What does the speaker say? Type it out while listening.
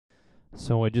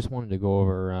So I just wanted to go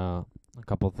over a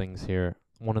couple things here.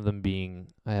 One of them being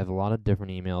I have a lot of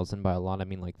different emails, and by a lot I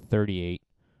mean like 38,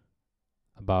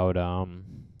 about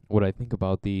what I think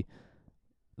about the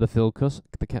Phil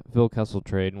Kessel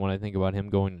trade, and what I think about him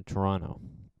going to Toronto.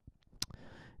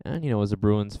 And as a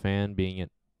Bruins fan, being it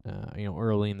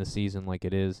early in the season like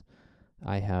it is,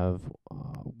 I have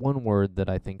one word that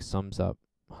I think sums up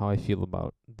how I feel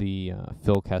about the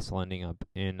Phil Kessel ending up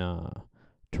in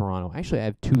Toronto. Actually, I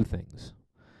have two things.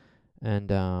 And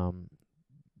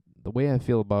the way I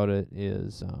feel about it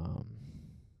is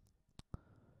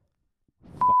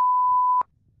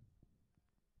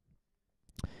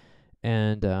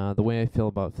and the way I feel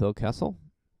about Phil Kessel,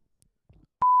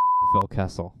 Phil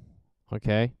Kessel.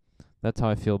 Okay? That's how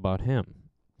I feel about him.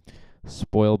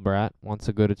 Spoiled brat wants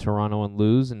to go to Toronto and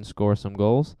lose and score some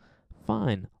goals.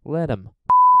 Fine, let him.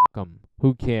 Fuck him.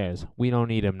 Who cares? We don't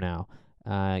need him now.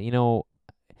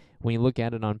 When you look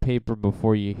at it on paper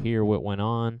before you hear what went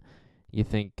on, you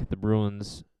think the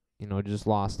Bruins, just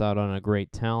lost out on a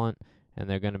great talent and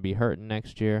they're going to be hurting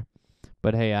next year.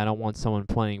 But hey, I don't want someone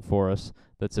playing for us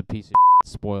that's a piece of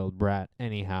spoiled brat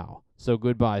anyhow. So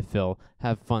goodbye, Phil.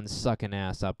 Have fun sucking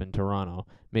ass up in Toronto.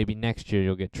 Maybe next year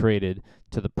you'll get traded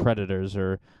to the Predators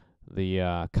or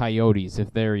the Coyotes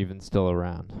if they're even still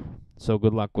around. So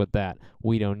good luck with that.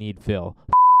 We don't need Phil.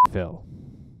 Phil.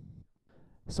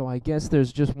 So I guess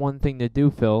there's just one thing to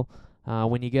do, Phil.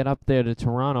 When you get up there to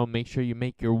Toronto, make sure you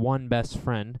make your one best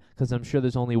friend, because I'm sure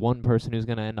there's only one person who's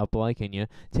going to end up liking you.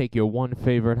 Take your one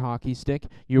favorite hockey stick,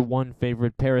 your one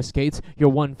favorite pair of skates, your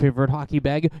one favorite hockey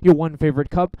bag, your one favorite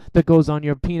cup that goes on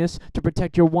your penis to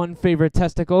protect your one favorite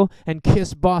testicle, and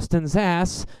kiss Boston's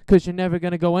ass, because you're never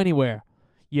going to go anywhere.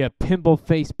 You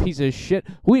pimple-faced piece of shit.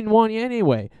 We didn't want you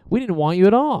anyway. We didn't want you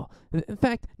at all. In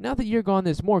fact, now that you're gone,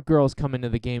 there's more girls coming to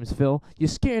the games, Phil. You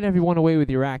scared everyone away with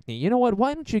your acne. You know what?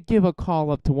 Why don't you give a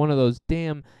call up to one of those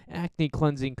damn acne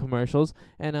cleansing commercials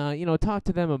and, talk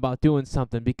to them about doing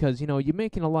something because, you're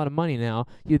making a lot of money now.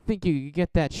 You'd think you could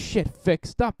get that shit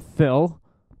fixed up, Phil.